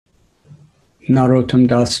Narottam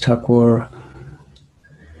Das Thakur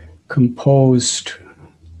composed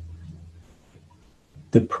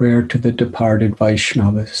the prayer to the departed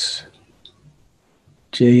Vaishnavas.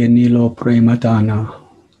 Jaya Nilo Premadana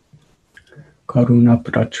Karuna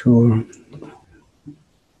Prachur.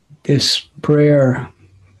 This prayer,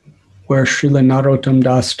 where Srila Narottam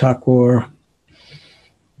Das Thakur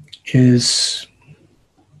is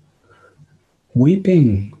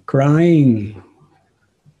weeping, crying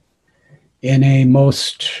in a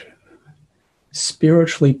most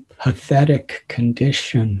spiritually pathetic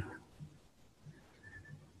condition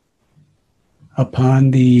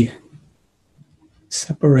upon the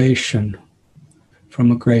separation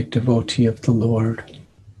from a great devotee of the Lord.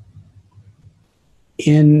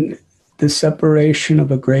 In the separation of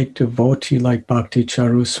a great devotee like Bhakti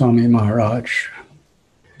Charu Swami Maharaj,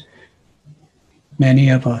 many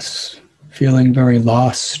of us feeling very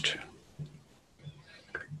lost,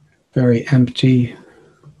 very empty,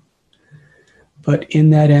 but in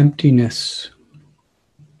that emptiness,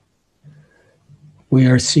 we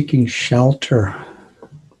are seeking shelter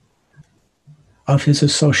of his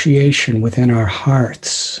association within our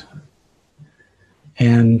hearts.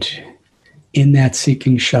 And in that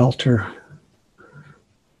seeking shelter,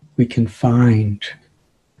 we can find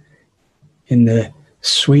in the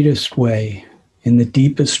sweetest way, in the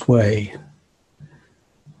deepest way,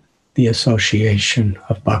 the association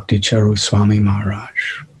of Bhakti Charu Swami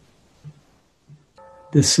Maharaj.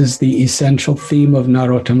 This is the essential theme of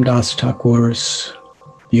Narottam Das Thakur's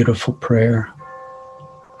beautiful prayer.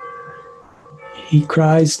 He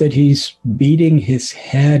cries that he's beating his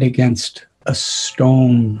head against a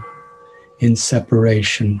stone in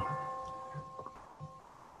separation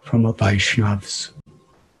from a Vaishnavas.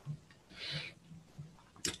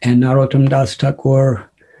 And Narottam Das Thakur,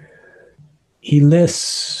 he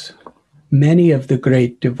lists many of the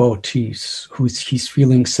great devotees who he's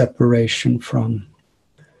feeling separation from,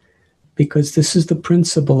 because this is the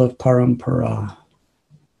principle of parampara,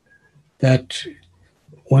 that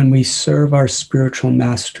when we serve our spiritual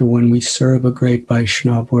master, when we serve a great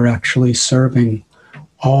Vaishnava, we're actually serving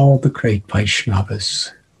all the great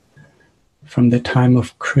Vaishnavas from the time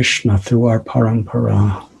of Krishna through our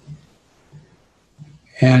parampara.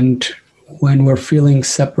 And when we're feeling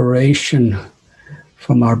separation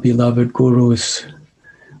from our beloved gurus,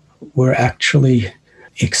 we're actually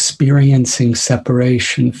experiencing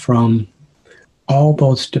separation from all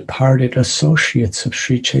those departed associates of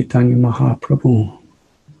Sri Chaitanya Mahaprabhu,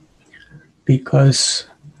 because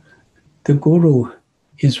the guru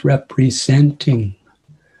is representing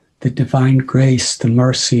the divine grace, the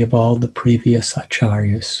mercy of all the previous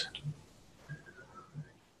acharyas.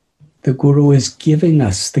 The guru is giving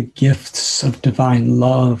us the gifts of divine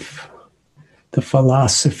love, the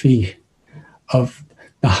philosophy of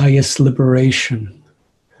the highest liberation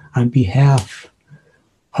on behalf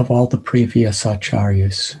of all the previous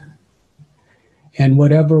acharyas. And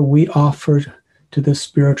whatever we offer to the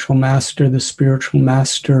spiritual master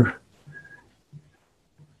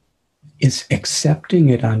is accepting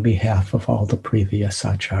it on behalf of all the previous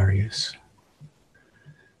acharyas.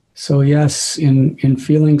 So yes, in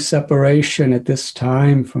feeling separation at this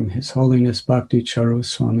time from His Holiness Bhakti Charu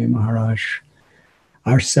Swami Maharaj,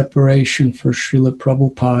 our separation for Srila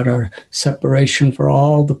Prabhupada, our separation for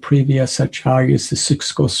all the previous acharyas, the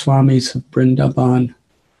 6 Goswamis of Vrindaban,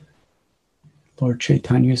 Lord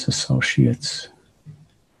Chaitanya's associates,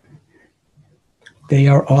 they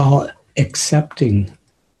are all accepting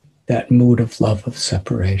that mood of love of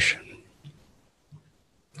separation.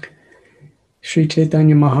 Sri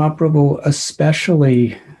Chaitanya Mahaprabhu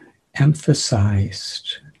especially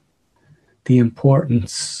emphasized the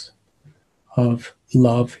importance of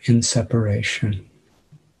love in separation,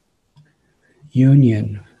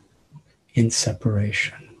 union in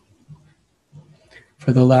separation.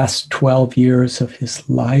 For the last 12 years of his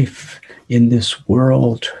life in this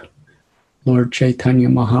world, Lord Chaitanya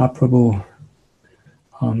Mahaprabhu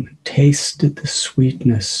tasted the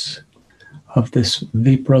sweetness of this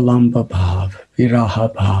vipralamba bhav,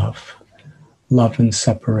 viraha bhav, love and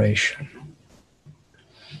separation.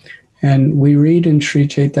 And we read in Sri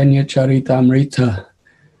Chaitanya Charitamrita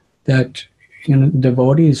that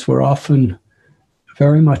devotees were often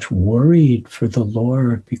very much worried for the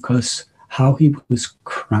Lord because how he was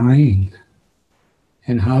crying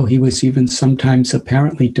and how he was even sometimes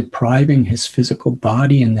apparently depriving his physical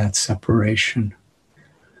body in that separation.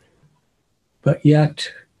 But yet,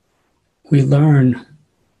 we learn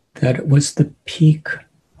that it was the peak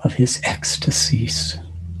of his ecstasies.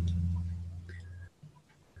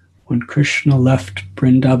 When Krishna left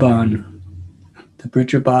Vrindaban, the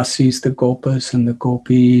vrajavasis, the gopas and the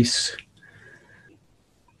gopis,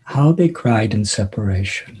 how they cried in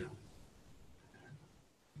separation.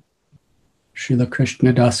 Srila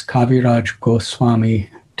Krishnadas Kaviraj Goswami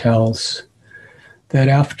tells that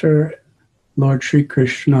after Lord Sri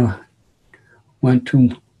Krishna went to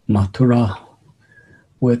Mathura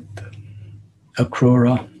with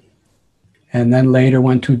Akrura, and then later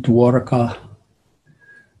went to Dwaraka,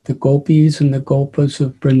 the gopis and the gopas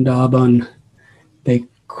of Vrindaban, they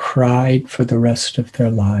cried for the rest of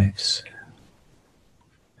their lives.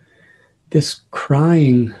 This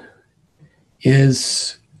crying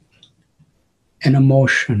is an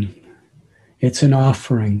emotion. It's an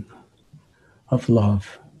offering of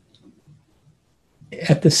love.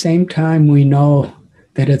 At the same time, we know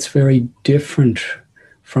that it's very different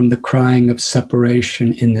from the crying of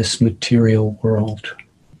separation in this material world.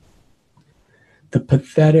 The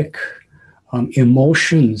pathetic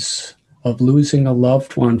emotions of losing a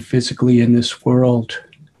loved one physically in this world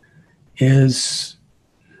is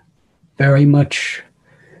very much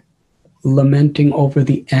lamenting over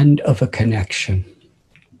the end of a connection,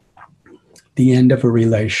 the end of a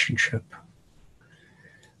relationship.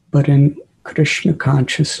 But in Krishna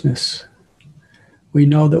consciousness, we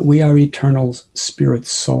know that we are eternal spirit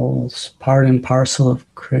souls, part and parcel of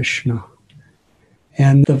Krishna.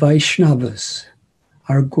 And the Vaishnavas,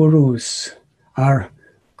 our gurus, are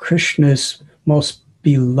Krishna's most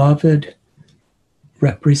beloved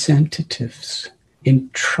representatives,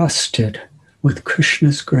 entrusted with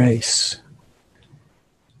Krishna's grace.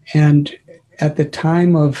 And at the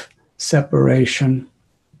time of separation,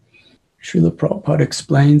 Srila Prabhupada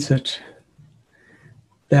explains it,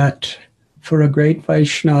 that for a great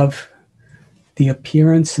Vaishnava, the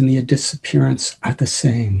appearance and the disappearance are the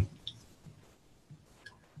same.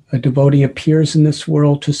 A devotee appears in this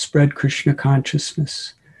world to spread Krishna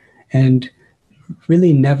consciousness and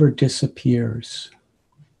really never disappears,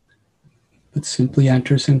 but simply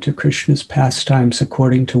enters into Krishna's pastimes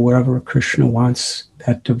according to wherever Krishna wants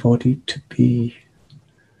that devotee to be.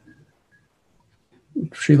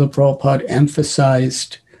 Srila Prabhupada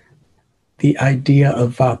emphasized the idea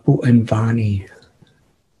of Vapu and Vani,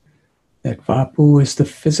 that Vapu is the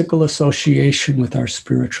physical association with our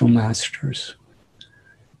spiritual masters,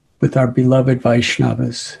 with our beloved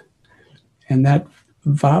Vaishnavas, and that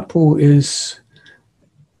Vapu is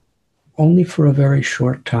only for a very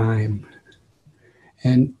short time.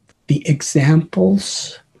 And the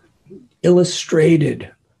examples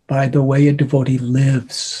illustrated by the way a devotee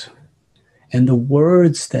lives and the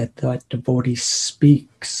words that that devotee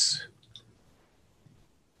speaks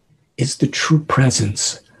is the true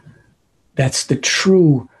presence. That's the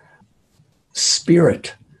true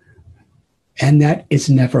spirit. And that is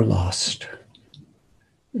never lost.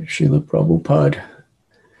 Srila Prabhupada,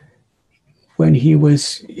 when he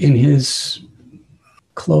was in his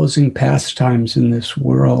closing pastimes in this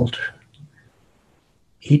world,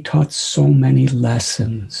 he taught so many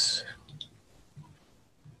lessons.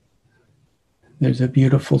 There's a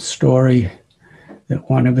beautiful story that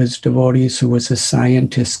one of his devotees who was a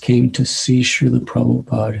scientist came to see Srila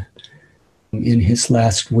Prabhupada in his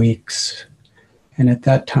last weeks. And at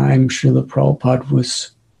that time, Srila Prabhupada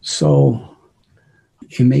was so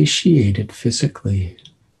emaciated physically.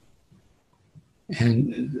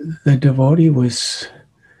 And the devotee was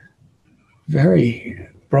very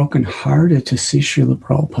brokenhearted to see Srila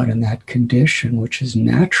Prabhupada in that condition, which is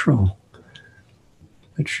natural.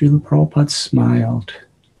 But Srila Prabhupada smiled.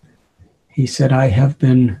 He said, I have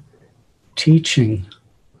been teaching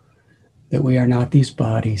that we are not these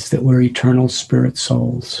bodies, that we're eternal spirit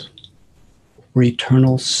souls. We're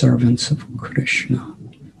eternal servants of Krishna.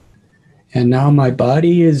 And now my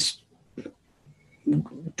body is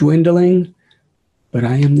dwindling, but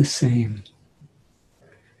I am the same.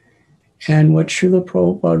 And what Srila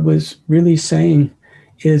Prabhupada was really saying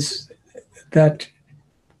is that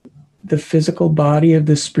the physical body of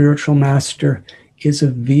the spiritual master is a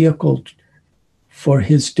vehicle for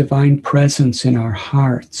his divine presence in our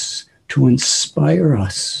hearts to inspire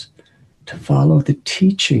us to follow the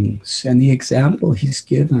teachings and the example he's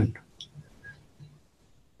given.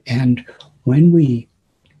 And when we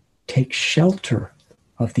take shelter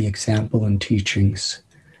of the example and teachings,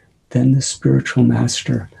 then the spiritual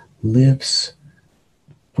master lives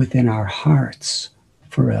within our hearts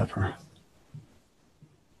forever.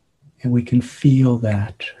 And we can feel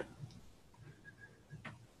that.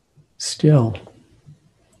 Still,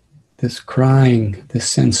 this crying, this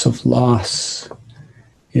sense of loss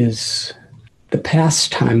is the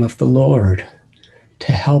pastime of the Lord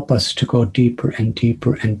to help us to go deeper and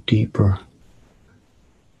deeper and deeper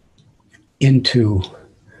into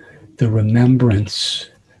the remembrance,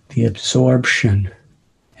 the absorption,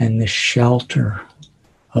 and the shelter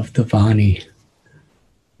of the Vani,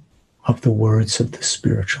 of the words of the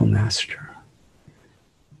spiritual master.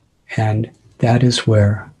 And that is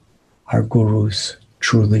where our gurus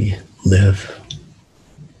truly live,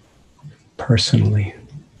 personally.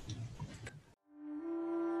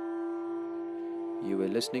 You were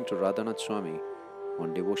listening to Radhanath Swami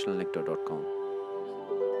on devotionalnectar.com.